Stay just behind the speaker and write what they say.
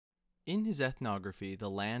In his ethnography, The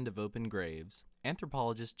Land of Open Graves,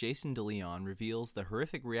 anthropologist Jason DeLeon reveals the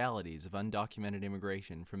horrific realities of undocumented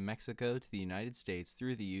immigration from Mexico to the United States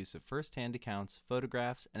through the use of first-hand accounts,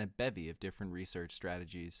 photographs, and a bevy of different research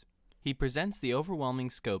strategies. He presents the overwhelming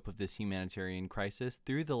scope of this humanitarian crisis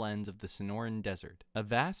through the lens of the Sonoran Desert, a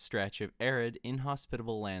vast stretch of arid,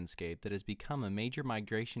 inhospitable landscape that has become a major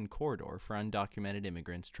migration corridor for undocumented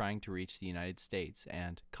immigrants trying to reach the United States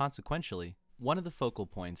and, consequentially, one of the focal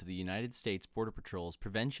points of the United States Border Patrol's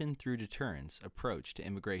prevention through deterrence approach to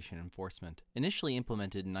immigration enforcement. Initially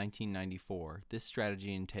implemented in 1994, this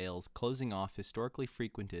strategy entails closing off historically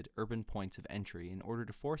frequented urban points of entry in order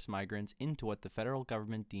to force migrants into what the federal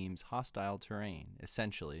government deems hostile terrain,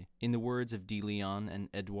 essentially, in the words of De Leon and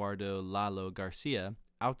Eduardo Lalo Garcia,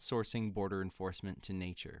 outsourcing border enforcement to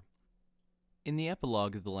nature. In the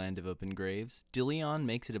epilogue of The Land of Open Graves, De Leon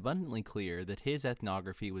makes it abundantly clear that his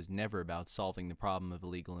ethnography was never about solving the problem of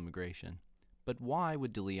illegal immigration. But why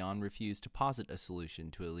would De Leon refuse to posit a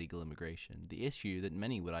solution to illegal immigration, the issue that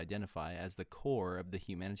many would identify as the core of the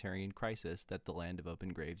humanitarian crisis that The Land of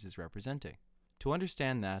Open Graves is representing? To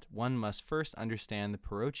understand that, one must first understand the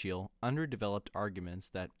parochial, underdeveloped arguments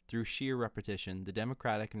that, through sheer repetition, the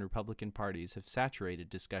Democratic and Republican parties have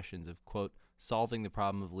saturated discussions of, quote, solving the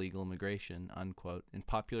problem of legal immigration, unquote, in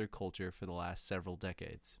popular culture for the last several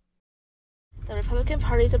decades. The Republican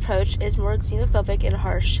Party's approach is more xenophobic and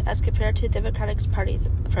harsh as compared to the Democratic Party's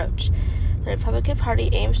approach. The Republican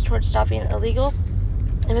Party aims towards stopping illegal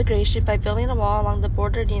immigration by building a wall along the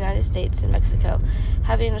border of the United States and Mexico,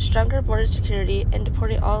 having a stronger border security, and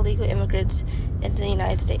deporting all illegal immigrants into the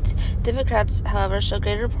United States. Democrats, however, show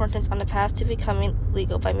greater importance on the path to becoming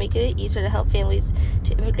legal by making it easier to help families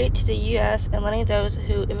to immigrate to the U.S. and letting those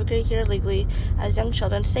who immigrate here legally as young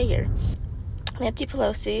children stay here. Nancy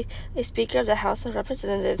Pelosi, a Speaker of the House of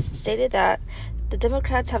Representatives, stated that the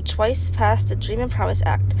Democrats have twice passed the Dream and Promise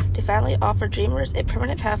Act to finally offer Dreamers a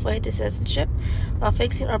permanent pathway to citizenship while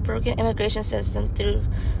fixing our broken immigration system through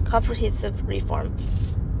comprehensive reform.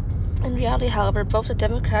 In reality, however, both the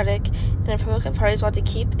Democratic and Republican parties want to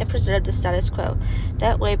keep and preserve the status quo.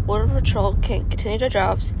 That way, Border Patrol can continue their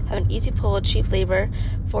jobs, have an easy pull of cheap labor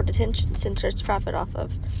for detention centers to profit off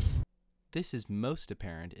of. This is most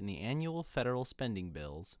apparent in the annual federal spending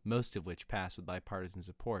bills, most of which pass with bipartisan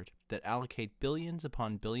support, that allocate billions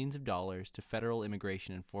upon billions of dollars to federal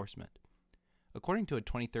immigration enforcement. According to a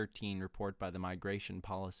 2013 report by the Migration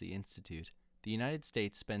Policy Institute, the United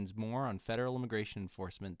States spends more on federal immigration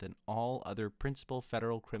enforcement than all other principal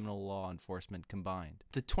federal criminal law enforcement combined.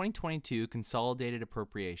 The 2022 Consolidated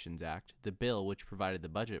Appropriations Act, the bill which provided the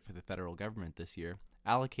budget for the federal government this year,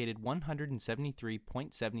 allocated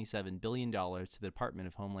 $173.77 billion to the Department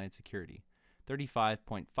of Homeland Security,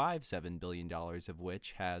 $35.57 billion of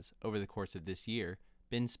which has, over the course of this year,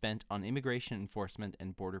 been spent on immigration enforcement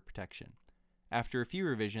and border protection. After a few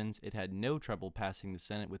revisions, it had no trouble passing the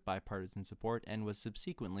Senate with bipartisan support and was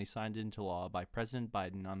subsequently signed into law by President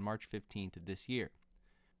Biden on March 15th of this year.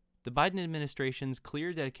 The Biden administration's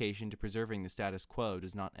clear dedication to preserving the status quo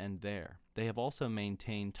does not end there. They have also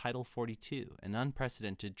maintained Title 42, an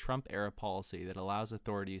unprecedented Trump-era policy that allows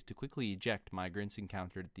authorities to quickly eject migrants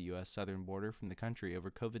encountered at the U.S. southern border from the country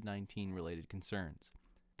over COVID-19-related concerns.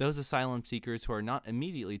 Those asylum seekers who are not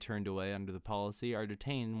immediately turned away under the policy are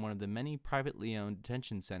detained in one of the many privately owned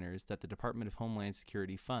detention centers that the Department of Homeland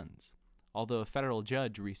Security funds. Although a federal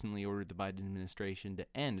judge recently ordered the Biden administration to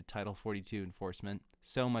end Title 42 enforcement,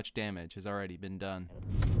 so much damage has already been done.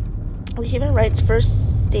 The Human Rights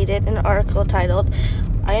first stated in an article titled,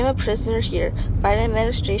 "I am a prisoner here. Biden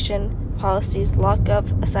administration policies lock up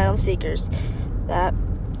asylum seekers," that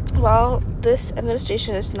while this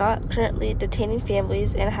administration is not currently detaining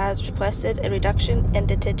families and has requested a reduction in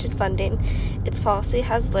detention funding, its policy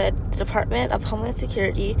has led the Department of Homeland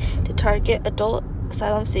Security to target adult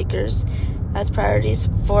asylum seekers as priorities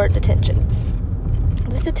for detention.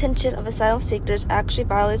 This detention of asylum seekers actually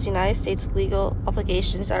violates the United States legal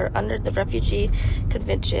obligations that are under the Refugee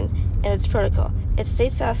Convention and its protocol. It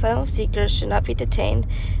states that asylum seekers should not be detained.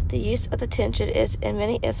 The use of detention is in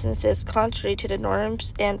many instances contrary to the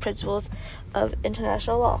norms and principles of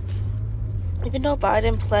international law. Even though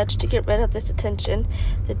Biden pledged to get rid of this detention,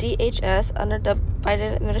 the DHS under the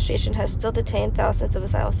Biden administration has still detained thousands of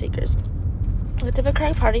asylum seekers. The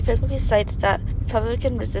Democratic Party frequently cites that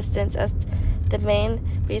Republican resistance as the main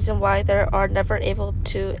reason why they are never able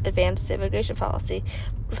to advance the immigration policy.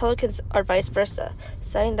 Republicans are vice versa,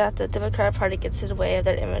 citing that the Democratic Party gets in the way of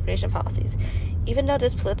their immigration policies. Even though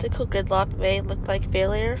this political gridlock may look like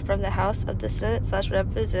failure from the House of the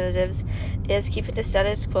Senate/Representatives, it is keeping the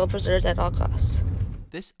status quo preserved at all costs.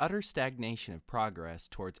 This utter stagnation of progress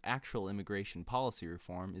towards actual immigration policy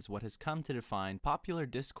reform is what has come to define popular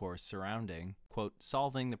discourse surrounding, quote,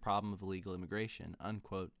 solving the problem of illegal immigration,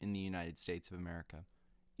 unquote, in the United States of America.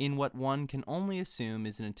 In what one can only assume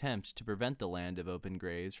is an attempt to prevent the land of open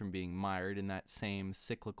graves from being mired in that same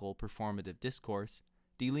cyclical performative discourse,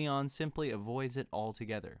 De Leon simply avoids it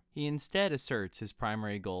altogether. He instead asserts his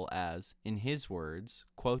primary goal as, in his words,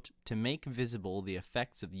 quote, to make visible the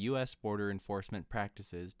effects of U.S. border enforcement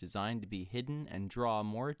practices designed to be hidden and draw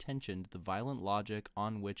more attention to the violent logic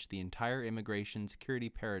on which the entire immigration security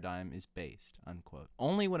paradigm is based, unquote.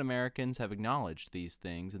 Only when Americans have acknowledged these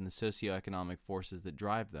things and the socioeconomic forces that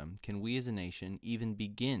drive them can we as a nation even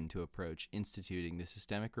begin to approach instituting the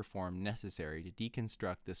systemic reform necessary to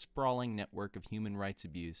deconstruct the sprawling network of human rights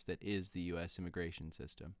abuse that is the U.S. immigration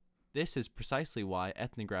system. This is precisely why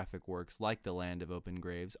ethnographic works like The Land of Open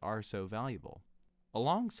Graves are so valuable.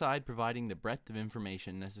 Alongside providing the breadth of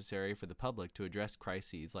information necessary for the public to address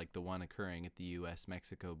crises like the one occurring at the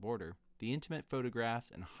U.S.-Mexico border, the intimate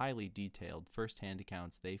photographs and highly detailed first-hand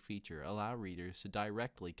accounts they feature allow readers to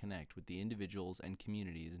directly connect with the individuals and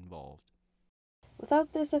communities involved.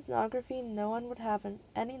 Without this ethnography, no one would have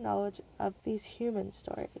any knowledge of these human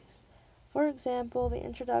stories. For example, the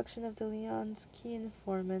introduction of De Leon's key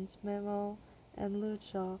informants, Memo and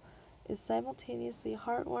Lucho, is simultaneously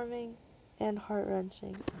heartwarming and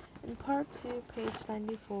heart-wrenching. In Part 2, page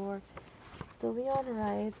 94, De Leon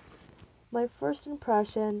writes, my first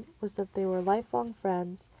impression was that they were lifelong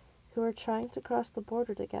friends who were trying to cross the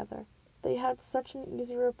border together. They had such an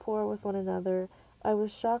easy rapport with one another, I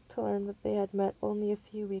was shocked to learn that they had met only a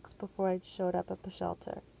few weeks before I showed up at the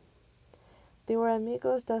shelter. They were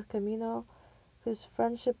amigos del camino, whose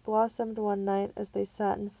friendship blossomed one night as they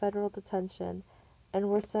sat in federal detention and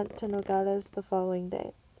were sent to Nogales the following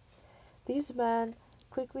day. These men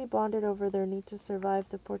quickly bonded over their need to survive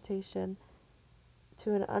deportation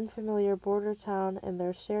to an unfamiliar border town and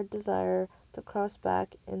their shared desire to cross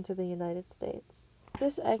back into the United States.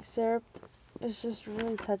 This excerpt is just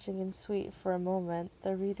really touching and sweet. For a moment,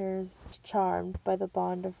 the reader's charmed by the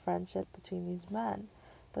bond of friendship between these men.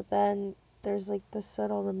 But then there's like this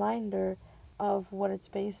subtle reminder of what it's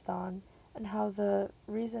based on and how the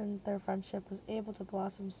reason their friendship was able to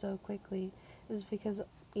blossom so quickly is because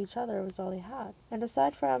each other was all they had. And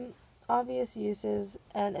aside from obvious uses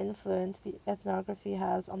and influence the ethnography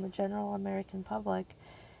has on the general American public,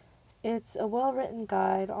 it's a well-written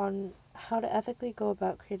guide on how to ethically go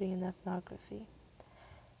about creating an ethnography.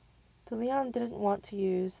 De Leon didn't want to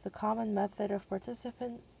use the common method of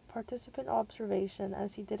participant observation,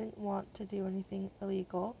 as he didn't want to do anything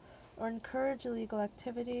illegal or encourage illegal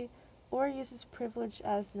activity or use his privilege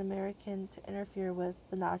as an American to interfere with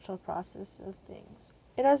the natural process of things.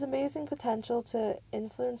 It has amazing potential to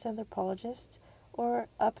influence anthropologists or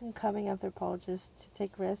up-and-coming anthropologists to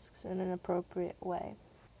take risks in an appropriate way.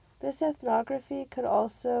 This ethnography could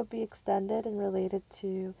also be extended and related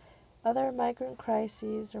to other migrant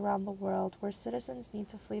crises around the world where citizens need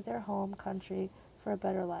to flee their home country for a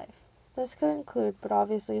better life. This could include, but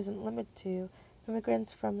obviously isn't limited to,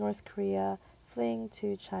 immigrants from North Korea fleeing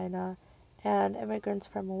to China and immigrants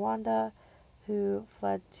from Rwanda who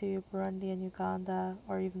fled to Burundi and Uganda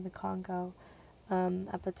or even the Congo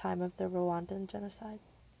at the time of the Rwandan genocide.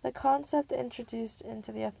 The concept introduced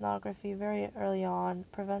into the ethnography very early on,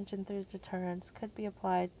 prevention through deterrence, could be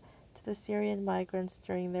applied to the Syrian migrants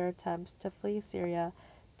during their attempts to flee Syria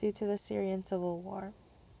due to the Syrian civil war.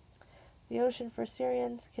 The ocean for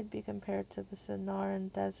Syrians could be compared to the Saharan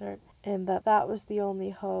desert in that was the only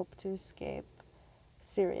hope to escape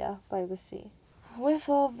Syria by the sea. With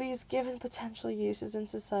all of these given potential uses in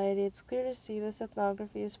society, it's clear to see this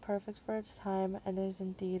ethnography is perfect for its time and is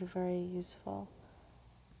indeed very useful.